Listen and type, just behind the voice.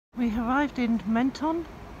We arrived in Menton,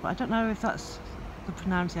 but I don't know if that's the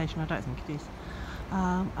pronunciation. I don't think it is.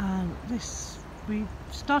 And we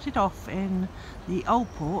started off in the old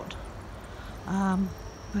port,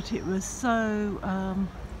 but it was so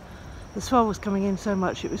the swell was coming in so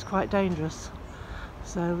much it was quite dangerous.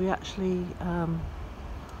 So we actually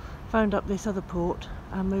phoned up this other port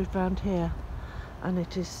and moved around here, and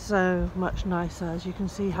it is so much nicer. As you can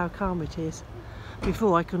see how calm it is.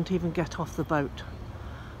 Before I couldn't even get off the boat.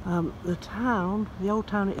 The town, the old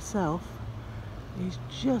town itself, is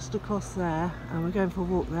just across there, and we're going for a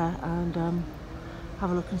walk there and have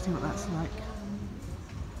a look and see what that's like.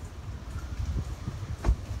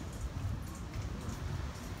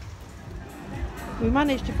 We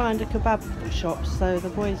managed to find a kebab shop, so the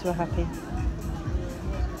boys were happy.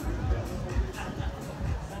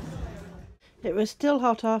 It was still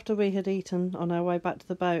hot after we had eaten on our way back to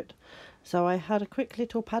the boat, so I had a quick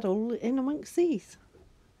little paddle in amongst these.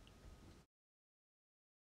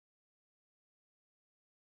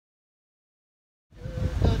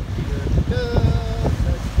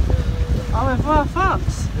 Au revoir,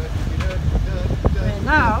 France! We're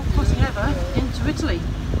now crossing over into Italy.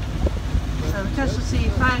 So the coastal sea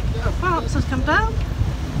flag of France has come down.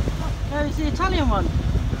 Goes the Italian one.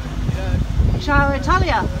 Ciao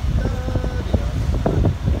Italia!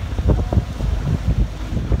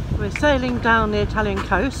 We're sailing down the Italian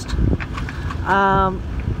coast.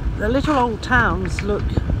 The little old towns look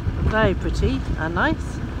very pretty and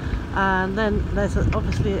nice, and then there's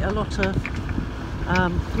obviously a lot of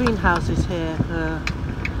greenhouses here,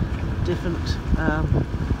 different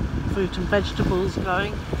fruit and vegetables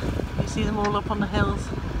growing. You see them all up on the hills.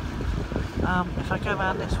 If I go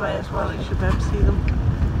around this way as well, you should be able to see them.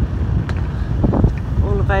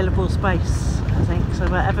 All available space, I think, so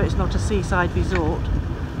wherever it's not a seaside resort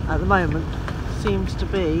at the moment seems to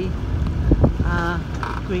be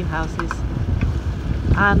greenhouses.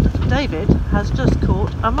 And David has just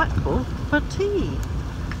caught a mackerel for tea,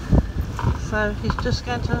 so he's just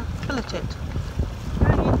going to fillet it.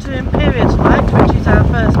 Going into Imperia tonight, which is our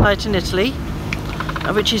first night in Italy,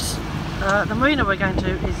 which is the marina we're going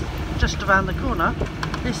to is just around the corner.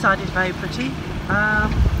 This side is very pretty.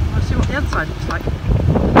 Let's see what the other side looks like.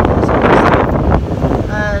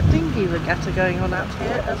 There's a dinghy regatta going on out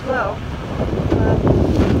here as well.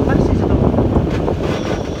 Masses of them.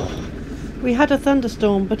 We had a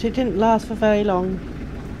thunderstorm, but it didn't last for very long.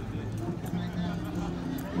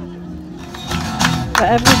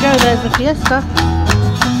 Wherever we go, there's a fiesta.